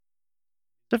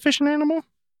the fish an animal?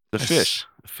 The fish.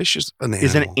 A fish is an animal.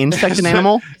 Is an insect an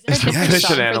animal? Is there a different Yes.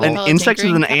 song for An the An Paula insect is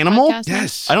Tinkering an animal? podcast now?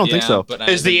 Yes. I don't think so. but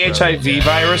Is the HIV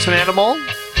virus an animal?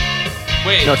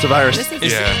 Wait, No, it's a virus. This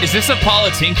is Yeah. is this a Paula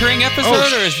Tinkering episode,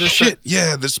 Oh, or is this shit.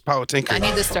 Yeah, this is Paula Tinker. I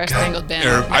need the Star Spangled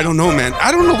Banner. I don't know, man.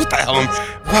 I don't know what the hell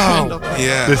Wow.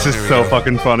 Yeah. This is there we so go.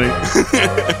 fucking funny. The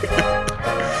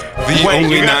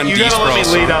only you gotta let me non-D-Sprawl lead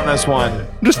song. on this one.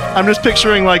 I'm just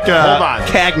picturing like Hold on.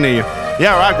 Cagney.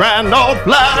 Yeah, right, grand old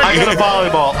flag. I got a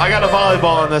volleyball. I got a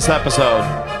volleyball in this episode.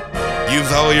 You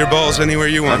volley your balls anywhere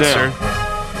you want, do. sir.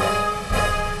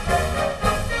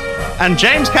 And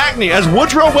James Cagney as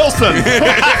Woodrow Wilson.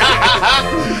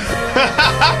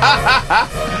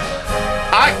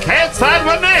 I can't sign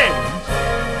my name.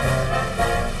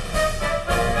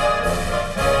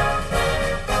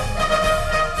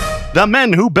 The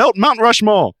men who built Mount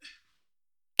Rushmore.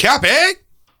 Cappy!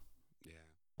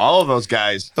 All of those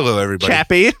guys. Hello, everybody.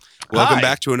 Chappie. Welcome Hi.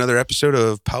 back to another episode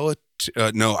of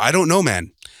No, I don't know,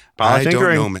 man. I don't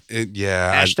Politinkering. know, man.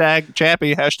 Yeah. Hashtag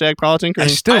Chappie. Hashtag I Politinkering.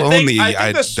 still I own think, the... I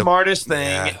think the smartest thing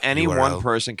yeah, any URL. one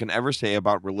person can ever say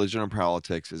about religion or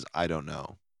politics is I don't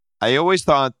know. I always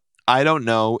thought I don't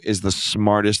know is the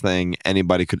smartest thing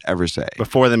anybody could ever say.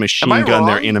 Before they machine Am I gun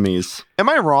their wrong? enemies. Am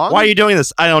I wrong? Why are you doing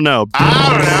this? I don't know. I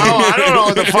don't know. I don't know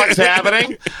what the fuck's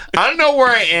happening. I don't know where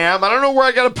I am. I don't know where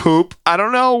I got to poop. I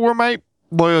don't know where my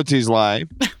loyalties lie.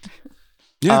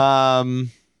 Yeah. All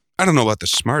I don't know about the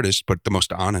smartest, but the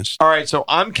most honest. right. So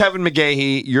I'm Kevin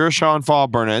McGahee. You're Sean Fall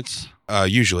Burnitz.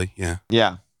 Usually, yeah.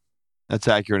 Yeah. That's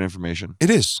accurate information. It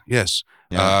is, yes.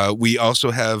 Yeah. We also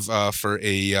have, for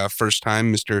a first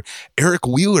time, Mr. Eric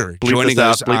Wheeler Bleep joining this out.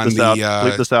 us Bleep on this the... out.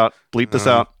 Bleep this out. Bleep this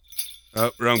out. Oh,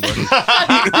 wrong button.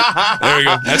 There we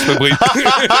go. That's my bleep.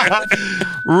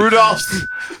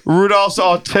 Rudolph's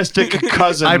autistic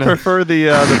cousin. I prefer the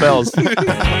bells.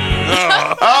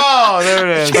 Oh, there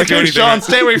it is. Okay, Okay, Sean,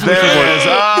 stay away from the There it keyboard. is. Oh,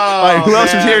 All right, who else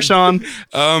is man. here, Sean?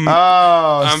 I'm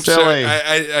Oh, sorry. silly.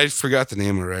 I forgot the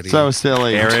name already. So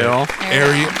silly. Ariel.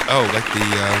 Ariel. Oh, like the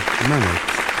memory.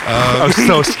 I was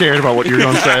so scared about what you were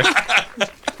going to say.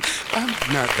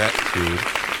 Not that crude.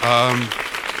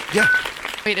 Yeah.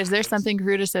 Wait, is there something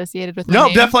crude associated with my No,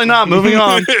 name? definitely not. Moving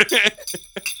on.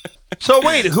 So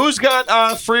wait, who's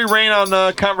got free reign on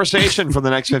the conversation for the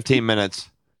next 15 minutes?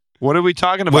 What are we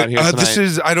talking about Wait, here tonight? this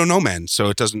is I don't know, man. So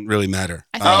it doesn't really matter.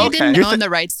 I thought you okay. didn't You're own the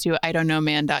rights to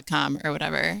IDon'tKnowMan.com or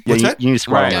whatever. What's yeah, that? you need to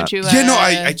scroll Right. on Don't that. you? Yeah, no,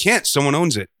 I can't. Someone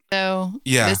owns it. So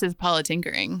Yeah. this is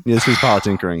Politinkering. Yeah, this is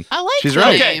Politinkering. I like She's the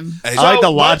right. name. I I like the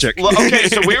logic. Okay,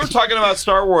 so we were talking about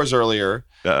Star Wars earlier.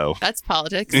 Uh-oh. That's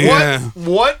politics. Yeah.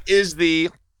 What is the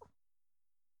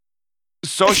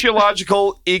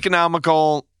sociological,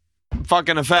 economical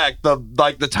fucking effect,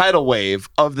 the tidal wave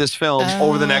of this film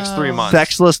over the next 3 months?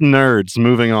 Sexless nerds.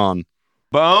 Moving on.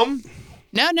 Boom.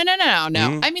 No.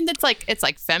 Mhm. I mean, it's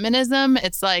like feminism.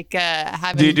 It's like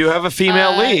having. Do you do have a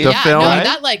female lead? The yeah, film? no, Right?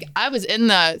 that like I was in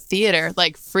the theater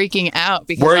like freaking out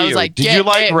because Were I was you? like, Did "Get you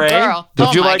like it, Ray? Girl. Did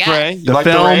Oh you my like God. Ray? You The like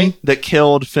film Ray? that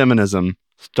killed feminism.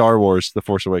 Star Wars: The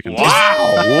Force Awakens.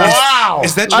 Wow!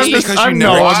 Is that I'm just just, because you I'm,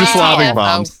 never? no, I'm just Wow. lobbing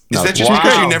bombs. Is No, that just Wow.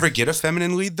 because you never get a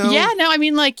feminine lead though? Yeah, no, I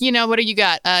mean, like, what do you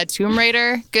got? Tomb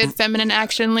Raider, good feminine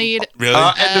action lead. Really?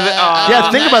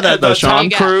 Yeah, think about that, though, the Sean.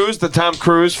 The Tom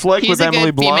Cruise flick He's with a Emily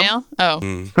good Blunt. female. Oh.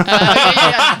 Mm.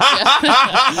 Yeah.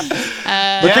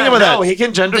 But think about that. He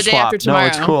can gender The Day swap. After No, Tomorrow.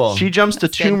 it's cool. She jumps to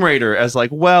That's good. Tomb Raider as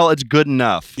like, well, it's good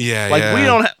enough. Yeah, Like yeah. we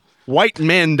don't. White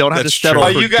men don't have That's to settle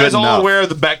true. for Are you guys good all enough. aware of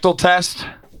the Bechtel test?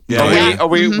 Yeah, Are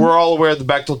we? Mhm. We're all aware of the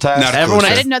Bechtel test. Not Everyone- I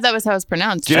close. didn't know that was how it's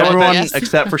pronounced. Do you know what Everyone Yes.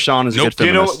 except for Sean is a Nope. good Do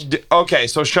you know? feminist. Okay,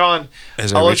 so Sean,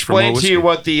 As I I'll reach for more explain to you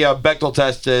whiskey. what the Bechtel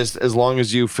test is, as long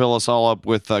as you fill us all up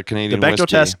with The Canadian Bechdel whiskey.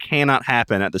 test cannot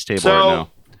happen at this table So- right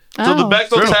now. So the Oh, Bechtel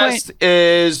good test point.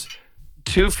 is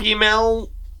 2 female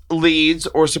leads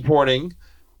or supporting,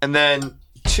 and then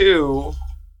 2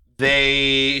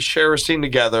 they share a scene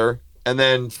together, and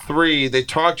then 3 they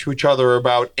talk to each other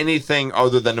about anything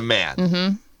other than a man.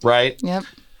 Mm-hmm. Right? Yep.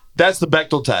 That's the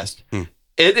Bechtel test.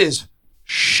 It is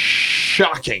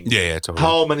shocking. Yeah, totally.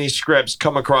 How many scripts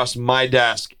come across my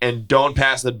desk and don't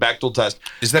pass the Bechtel test?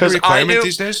 Is that a 'Cause I requirement do-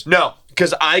 these days? No,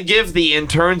 because I give the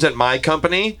interns at my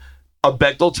company a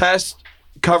Bechtel test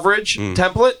coverage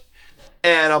template,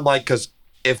 and I'm like, because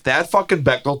if that fucking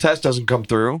Bechtel test doesn't come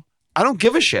through, I don't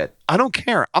give a shit. I don't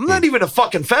care. I'm not even a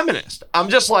fucking feminist. I'm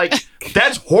just like,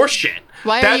 that's horseshit.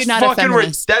 Why are That's you not a fucking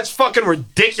feminist? that's fucking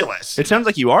ridiculous. It sounds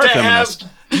like you are a To have- feminist.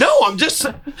 no, I'm just.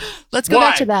 Let's go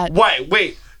back to that. Why?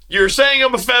 Wait. You're saying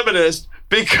I'm a feminist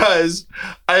because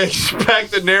I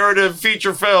expect the narrative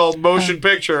feature film motion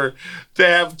picture to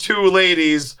have 2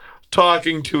 ladies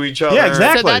talking to each other. Yeah,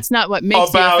 exactly. So that's not what makes you a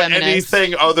About feminist.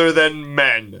 anything other than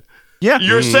men. Yeah.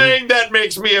 You're saying that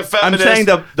makes me a feminist. I'm saying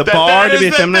the bar to be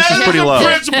a feminist is pretty low.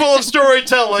 That is the principle of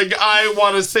storytelling I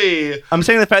want to see. I'm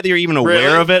saying the fact that you're even aware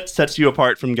Really? of it sets you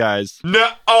apart from guys. No,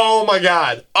 oh my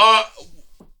God.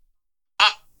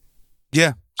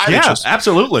 Yeah. Yeah,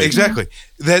 absolutely. Exactly.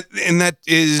 That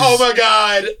is. Oh my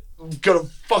God. I'm gonna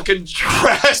fucking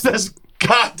trash this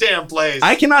goddamn place.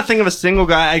 I cannot think of a single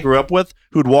guy I grew up with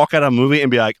who'd walk out of a movie and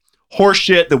be like, horse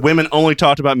shit, the women only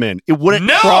talked about men. It wouldn't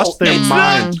cross their it's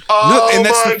mind. not. Oh No, and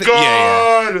that's my the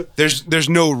God. There's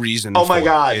no reason. Oh my for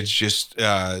God. It. It's just.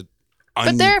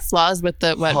 But there are flaws with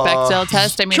the Bechdel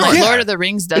test. I mean, Sure. like Yeah. Lord of the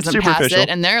Rings doesn't pass superficial. it,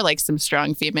 and there are like some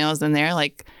strong females in there,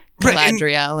 like Right, and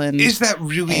Galadriel and Is that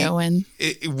really? Eowyn.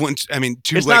 Once I mean,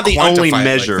 to It's like not the only quantify it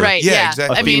measure. like, Right, Yeah, yeah.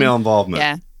 exactly. Of female involvement.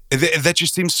 Yeah. That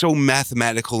just seems so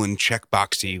mathematical and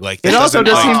checkboxy. Like It also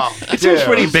does seem Oh, it seems dude.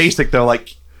 pretty basic though.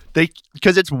 Like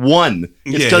because it's one.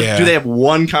 It's Yeah, just, yeah. do they have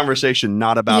one conversation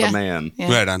not about Yeah. a man? Yeah.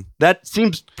 Right on. That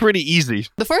seems pretty easy.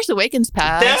 The Force Awakens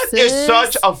passes. That is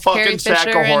such a fucking Carrie sack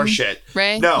Fisher of and horseshit.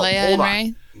 Ray, No, Leia hold and on.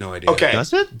 Ray. No idea. Okay.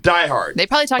 Does it? Die Hard. They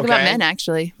probably talk about Okay. men,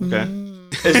 actually. Okay.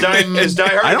 Is Die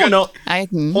Hard I a don't good,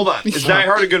 know. Hold on. Is Die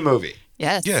Hard a good movie?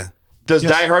 Yes. Yeah. Does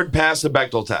Die Hard pass the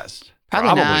Bechdel test?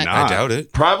 Probably not. I doubt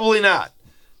it. Probably not.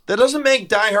 That doesn't make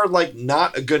Die Hard like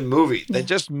not a good movie. That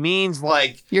just means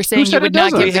like You're saying said you it would not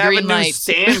doesn't? we give the have a green new light.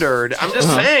 standard. I'm just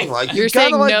saying, like You're you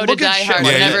saying gotta, like, no to look at Die shit Hard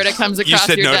like whenever this. it comes You across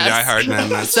said your no to desk. Die Hard, man.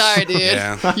 That's, Sorry, dude.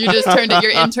 Yeah. You just turned it.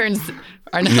 Your interns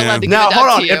are not allowed to give Now it hold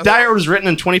out on. to you. If Die Hard was written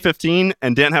in 2015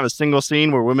 and didn't have a single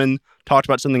scene where women talked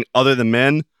about something other than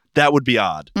men, that would be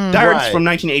odd. Die Hard's Right. from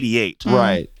 1988.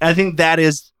 Right. And I think that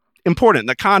is important.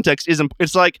 The context is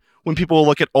it's like when people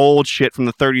look at old shit from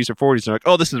the 30s or 40s, they're like,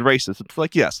 oh, this is racist. It's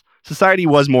like, yes, society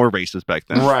was more racist back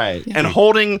then. Right. And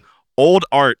holding old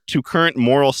art to current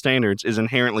moral standards is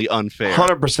inherently unfair.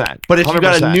 100%. But if you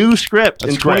got a 100%. new script in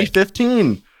That's great.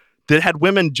 2015 that had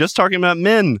women just talking about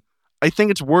men, I think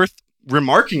it's worth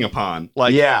remarking upon.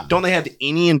 Like, Yeah. don't they have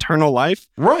any internal life?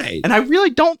 Right. And I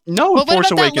really don't know Well, if what Force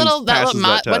about that Awakens little, passes that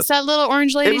what's test. that little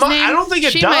orange lady's might- name? I don't think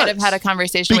it She might does. have had a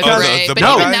conversation Because with Ray, the but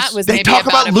bad even guys? that was They maybe talk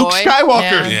about Luke boy.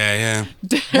 Skywalker. Yeah. Right.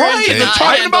 They're They're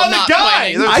talking about the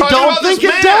guy. They're I talking don't about think this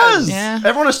it man. does. Yeah.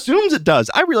 Everyone assumes it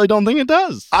does. I really don't think it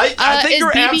does. I think is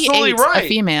you're absolutely BB-8 right. a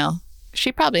female?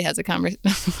 She probably has a conversation.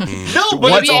 No,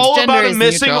 but Maybe it's all gender about a is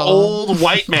missing neutral. old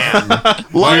white man.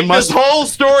 We Like must- this whole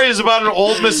story is about an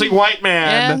old missing white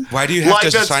man. Why do you have Like, to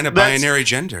that's- assign a that's- binary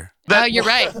gender? Oh, you're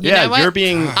right. You Yeah, know what? you're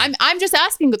being- I'm just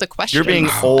asking the question. You're being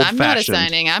I'm not old-fashioned.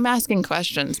 assigning. I'm asking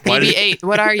questions. Why did- BB-8,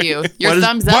 what are you? Your Why does-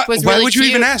 thumbs up was why really would you cute.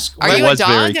 even ask? Are Why- you It a was very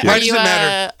dog? cute. Why Are does you it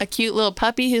matter? a cute little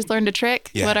puppy who's learned a trick?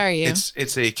 Yeah. What are you? It's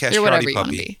a You're whatever castrati you wanna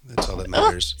puppy. be. That's all that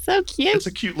matters. So cute. It's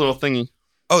a cute little thingy.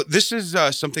 Oh, this is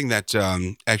something that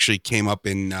actually came up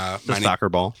in The mine and soccer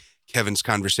ball. Kevin's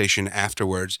conversation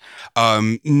afterwards.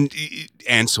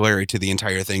 Ancillary to the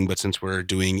entire thing, but since we're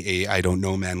doing a I don't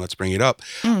know, man, let's bring it up.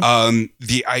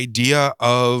 The idea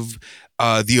of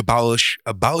the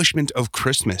abolishment of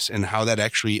Christmas and how that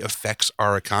actually affects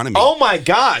our economy. Oh my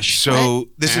gosh. So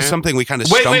this is something we kind of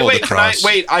Wait, stumbled wait. across.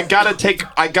 I gotta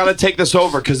take this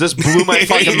over because this blew my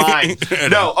fucking mind.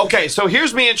 No, okay. So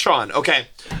here's me and Sean. Okay.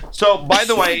 So by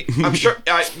the way, I'm sure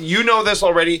you know this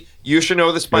already. You should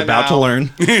know this by We're about now. to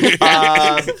learn.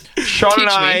 Sean and Teach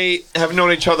I have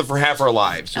known each other for half our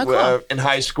lives Oh, cool. in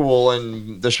high school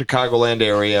in the Chicagoland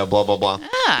area. Blah blah blah.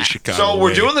 Ah, Chicago So we're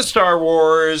way. doing the Star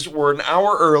Wars. We're an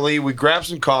hour early. We grab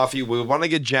some coffee. We want to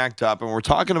get jacked up, and we're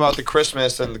talking about the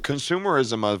Christmas and the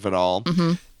consumerism of it all.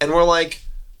 Mm-hmm. And we're like,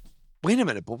 wait a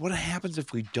minute, but what happens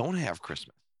if we don't have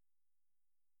Christmas?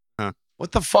 Huh.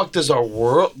 What the fuck does our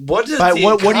world? What does But the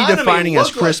what are you economy defining as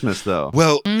look like? Christmas, though?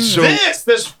 Well, so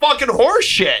This fucking horse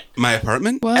shit. my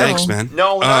apartment. Whoa. Thanks, man.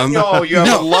 No, no, you have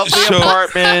no, a lovely so-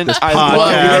 apartment. I love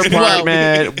podcast. your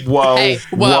apartment. Whoa, hey,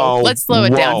 whoa. Let's slow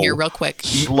it down here real quick.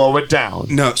 Slow it down.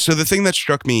 No, so the thing that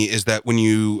struck me is that when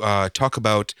you talk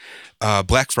about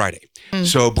Black Friday,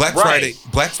 so Black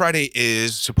Friday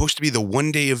is supposed to be the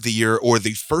one day of the year or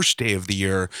the first day of the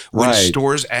year when Right.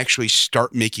 stores actually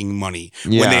start making money,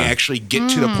 Yeah. when they actually get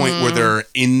to the point where they're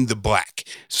in the black.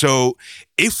 So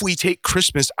if we take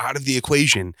Christmas out of the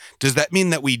equation, does that mean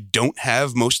that we don't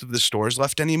have most of the stores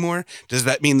left anymore? Does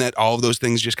that mean that all of those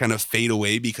things just kind of fade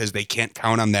away because they can't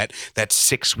count on that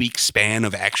 6-week span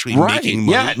of actually making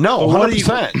money? Yeah, no, Well, what are you-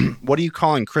 100%. What are you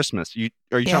calling Christmas? Are you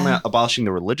talking Yeah. about abolishing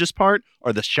the religious part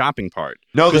are the shopping part.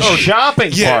 No, the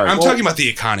shopping Yeah, part. I'm talking about the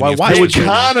economy. why of would the you-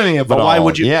 economy of it But why all.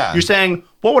 would you? Yeah. You're saying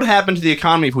what would happen to the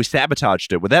economy if we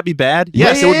sabotaged it? Would that be bad?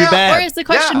 Yes, it would be Yeah. Or bad. is the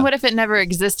question, Yeah. what if it never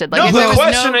existed? Like, No, if the there was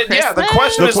question no is, Christmas? the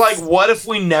question is The- like, what if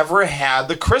we never had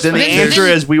the Christmas? Then the Then- answer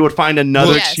is we would find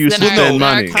another Yes, excuse to then our- spend then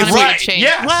our money. economy Right, would change.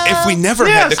 yes. Well, If we never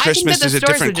Yes. had the I think Christmas, that is the a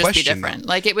stores different would just question. be different.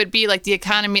 Like, it would be like the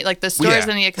economy, like the stores Yeah.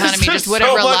 and the economy This just is wouldn't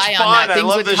so much rely on fun. that. I Things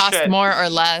love would this cost shit. more or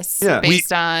less Yeah.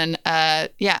 based on, I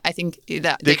think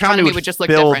that The economy would just look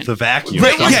fill different. the vacuum.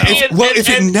 Right, somehow. Yeah, if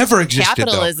it And- never existed,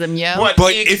 Capitalism, yo. What?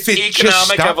 But if it just economic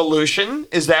stopped- evolution,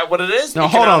 is that what it is? No,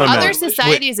 hold on a Economic minute. Other evolution?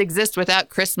 societies exist without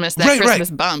Christmas, that Right, right. Christmas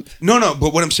bump. No,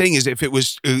 but what I'm saying is if it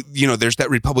was, there's that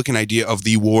Republican idea of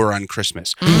the war on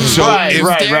Christmas. So Right, if-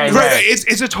 right.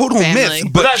 It's a total Family. myth,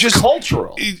 But but that's just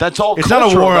cultural. That's all It's cultural.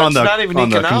 not a war on That's the not even on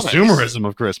the economics. consumerism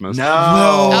of Christmas. No,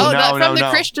 Oh, no, from the no.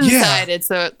 Christian Yeah. side, it's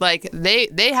like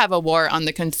they have a war on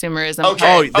the consumerism. Okay.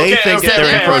 Oh, they think okay, they're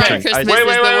okay, encroaching. okay. Christmas Wait, is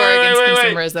wait, the wait, war wait, against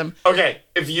wait, wait. consumerism. Okay,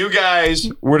 if you guys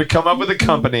were to come up with a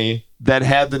company that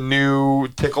had the new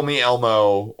Tickle Me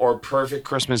Elmo or perfect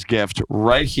Christmas gift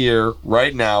right here,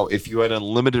 right now, if you had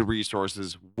unlimited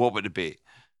resources, what would it be?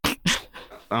 I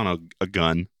don't know, a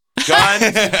gun.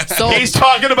 Gun. Sold. He's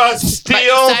talking about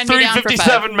Steel Sign me down for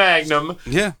 357 Magnum.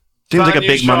 yeah, Seems like a Kanye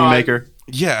big Sean. money maker.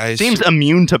 yeah. Seems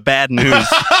immune to bad news.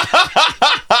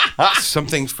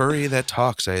 something furry that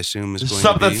talks. I assume is going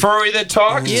Something to be. furry that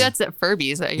talks. Yeah, that's at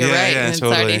Furbies. You're Yeah, right. yeah, and it's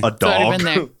totally. already, A it's already dog. been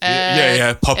there.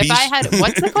 Yeah, puppies. If I had,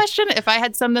 what's the question? If I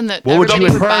had something that What would you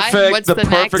everybody would buy, Perfect, what's the the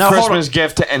perfect next? Now, hold Christmas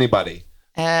gift to anybody.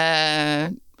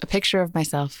 A picture of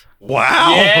myself.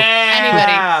 Wow.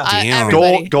 Anybody. Damn.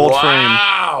 Everybody. Gold frame.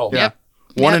 Wow. Yeah. Yep.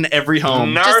 One Yep. in every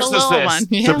home. Narcissist. Just a little one.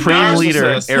 Yeah. Supreme leader,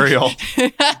 Narcissist. Ariel.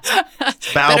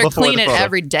 Bow Better before clean the it photo.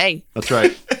 every day. That's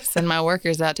right. Send my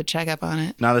workers out to check up on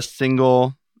it. Not a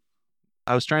single.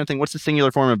 I was trying to think. What's the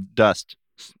singular form of dust?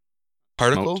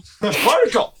 Particle.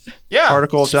 Particle. Yeah.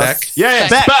 Particle of Speck. dust. Yeah,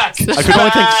 Speck. speck. I could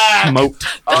only think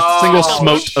smoked. Oh, single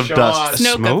smote of Sean. dust.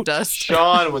 Snow Smoke? of dust.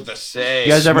 Sean with the save.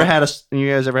 You guys ever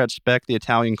had Speck, the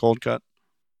Italian cold cut?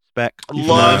 Speck. You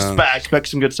Love No. Speck.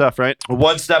 Speck's some good stuff, right?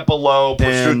 One step below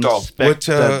And prosciutto. Speck What,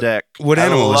 the deck. What I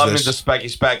animal love is me this? the specky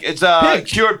speck. It's Pig.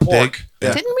 cured pork. Pig?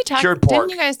 Yeah. Didn't we talk? Cured pork. Didn't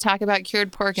you guys talk about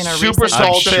cured pork in a Super recent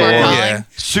salted. before Sure. calling? Yeah.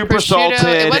 Super Prosciutto. salted,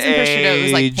 It wasn't prosciutto. It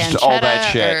was like aged, pancetta all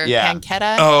that shit. or Yeah.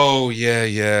 pancetta. Oh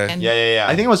yeah. And- Yeah.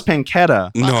 I think it was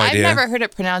pancetta. No Well, I've idea. never heard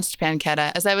it pronounced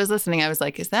pancetta. As I was listening, I was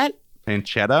like, "Is that?"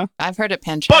 Pancetta? I've heard it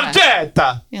pancetta.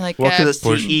 Pancetta. You're like, Well, because it's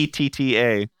Portion.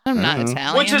 CETTA. I'm not Mhm.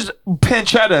 Italian. Which is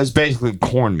pancetta is basically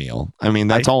cornmeal. I mean,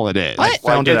 that's all it is. What? Like,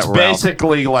 Found it it's at Ralph.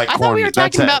 basically like I thought we cornmeal. were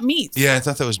talking That's about it. meats. Yeah, I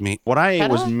thought that was meat. What I ate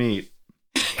was Feta? meat.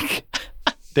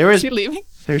 There is Is he leaving?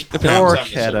 there's Depends.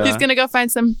 porchetta He's gonna go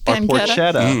find some or pancetta.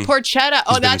 porchetta. Mm. Porchetta. Oh,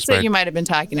 He's been that's inspired. what you might have been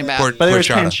talking about. But there's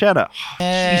Porchetta.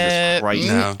 pancetta. Christ.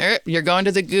 No. You're going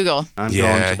to the Google. I'm Yeah,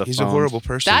 going to the he's phones. a horrible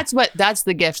person. That's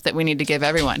the gift that we need to give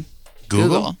everyone.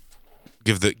 Google.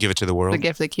 Give it to the world. The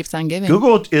gift that keeps on giving.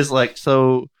 Google is like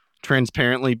so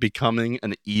transparently becoming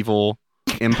an evil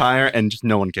empire, and just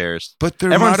no one cares. But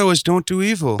their Everyone's- motto is "Don't do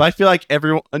evil." But I feel like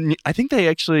everyone. I think they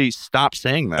actually stopped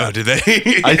saying that. Oh, did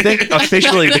they? I think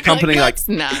officially the They're company like "Let's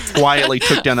not." quietly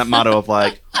took down that motto of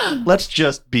like, let's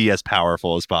just be as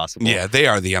powerful as possible. Yeah, they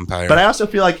are the empire. But I also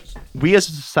feel like we as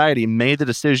a society made the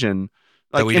decision,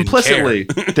 like we didn't implicitly,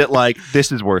 that like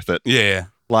this is worth it. yeah.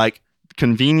 Like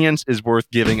convenience is worth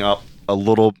giving up a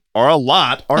little or a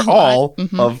lot or A lot. all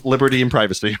Mhm. of liberty and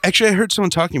privacy. Actually, I heard someone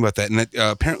talking about that, and that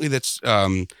apparently that's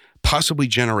possibly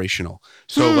generational.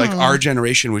 So, like, our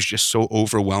generation was just so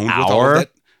overwhelmed with all Our? of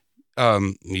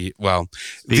that. Well,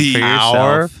 Speak for the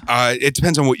yourself. it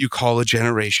depends on what you call a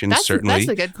generation, certainly. That's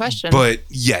a good question. But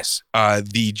yes,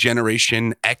 the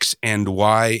generation X and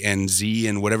Y and Z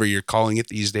and whatever you're calling it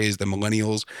these days, the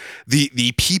millennials,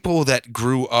 the people that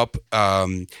grew up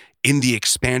in the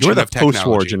expansion You're the of technology.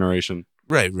 post-war generation.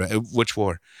 Right. Which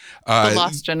war? the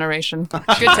lost generation.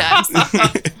 Good times.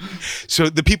 So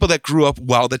the people that grew up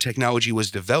while the technology was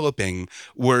developing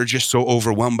were just so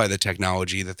overwhelmed by the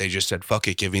technology that they just said, "Fuck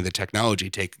it, give me the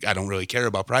technology. I don't really care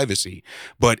about privacy."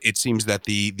 But it seems that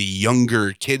the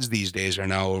younger kids these days are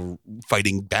now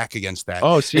fighting back against that.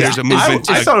 Oh, see, There's a movement.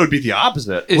 I thought it would be the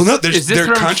opposite. Well, no, Is this they're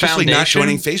from consciously not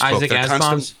joining Foundation? Facebook. Isaac They're Asimov's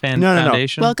constant- No.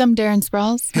 Foundation. Welcome, Darren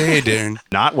Sprouls. Hey, Darren,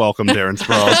 Not welcome, Darren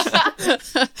Sprouse.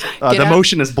 Get The out.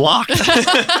 motion is blocked.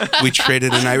 we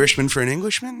traded an Irishman for an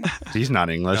Englishman. He's not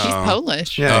English. He's Oh.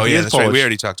 Polish. Yeah, oh he yeah, is that's right. Polish. We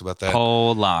already talked about that.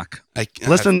 Polak.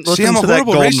 Listen see, I'm a to that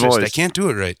horrible golden racist. voice. I can't do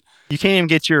it right. You can't even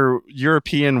get your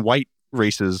European white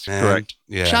races Man, correct.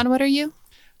 Yeah, Sean, what are you?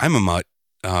 I'm a mutt.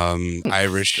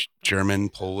 Irish, German,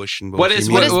 Polish, and What is-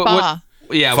 Bohemian. What is what-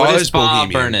 Ba? Yeah, Fa what is is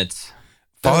Bob Bohemian. Burnitz?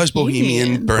 Pho is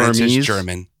Bohemian, Burns is Burmese.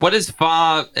 German. What does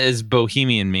fa as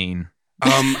Bohemian mean?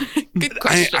 Good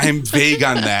question. I'm vague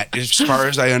on that. As far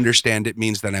as I understand, it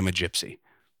means that I'm a gypsy.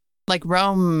 Like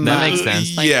Rome. That makes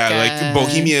sense. Like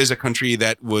Bohemia is a country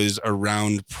that was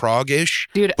around Prague-ish,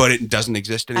 Dude, but it doesn't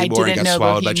exist I anymore. It didn't got know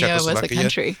swallowed by Bohemia was a Czechoslovakia.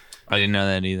 country. I didn't know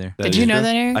that either. Did you know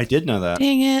that, Eric? I did know that.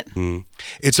 Dang it.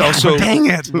 It's also Dang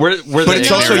it. but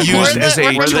it's also used as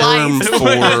a We're term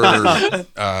live.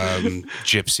 for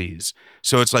gypsies.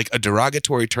 So it's like a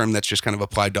derogatory term that's just kind of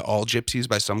applied to all gypsies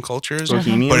by some cultures.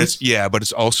 Bohemians? But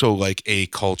it's also like a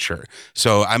culture.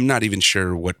 So I'm not even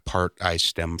sure what part I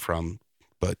stem from.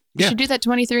 But You yeah. should do that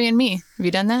 23andMe. Have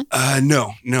you done that?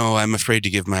 No, I'm afraid to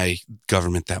give my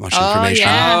government that much Oh, information.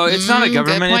 yeah. Oh, it's not a good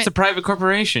government. point. It's a private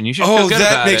corporation. You should feel Oh, good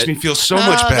that about makes it. me feel so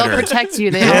much They'll better. protect you.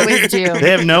 They always do.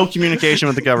 They have no communication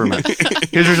with the government.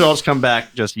 His results come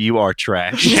back just, you are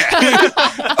trash. Yeah.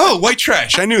 Oh, white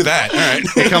trash. I knew that. All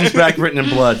right. It comes back written in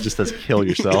blood, just says kill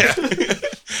yourself.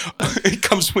 It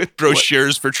comes with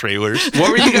brochures for trailers. What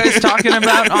were you guys talking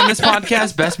about on this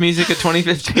podcast? Best music of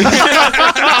 2015.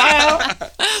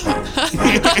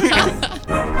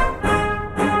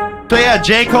 So yeah,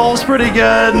 J. Cole's pretty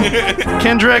good.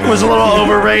 Kendrick was a little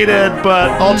overrated,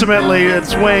 but ultimately it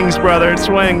swings, brother. It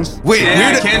swings. Wait,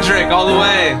 Yeah, Weird, Kendrick, all the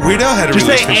way. Weird Al had a Did you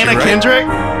say release Anna right? Kendrick?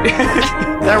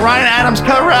 That Ryan Adams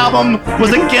cover album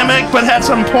was a gimmick, but had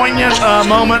some poignant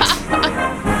moments.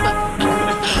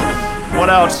 What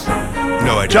else?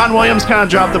 No idea. John Williams kind of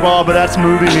dropped the ball, but that's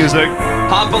movie music.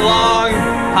 Hop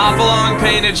along,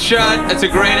 Painted Shut. It's a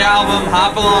great album.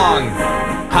 Hop along.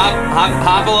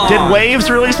 Hop along. Did Waves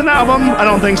release an album? I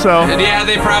don't think so. Yeah,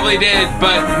 they probably did,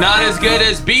 but not as good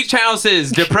as Beach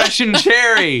House's Depression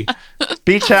Cherry.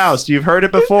 Beach House, you've heard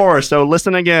it before, so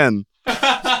listen again.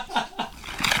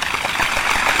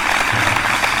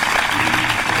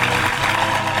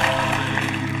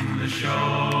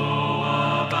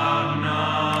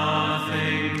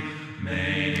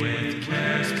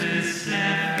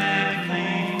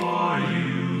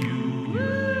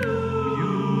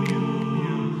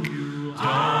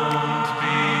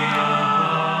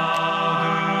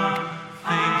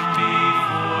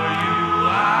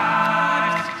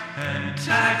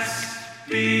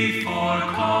 Before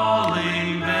call.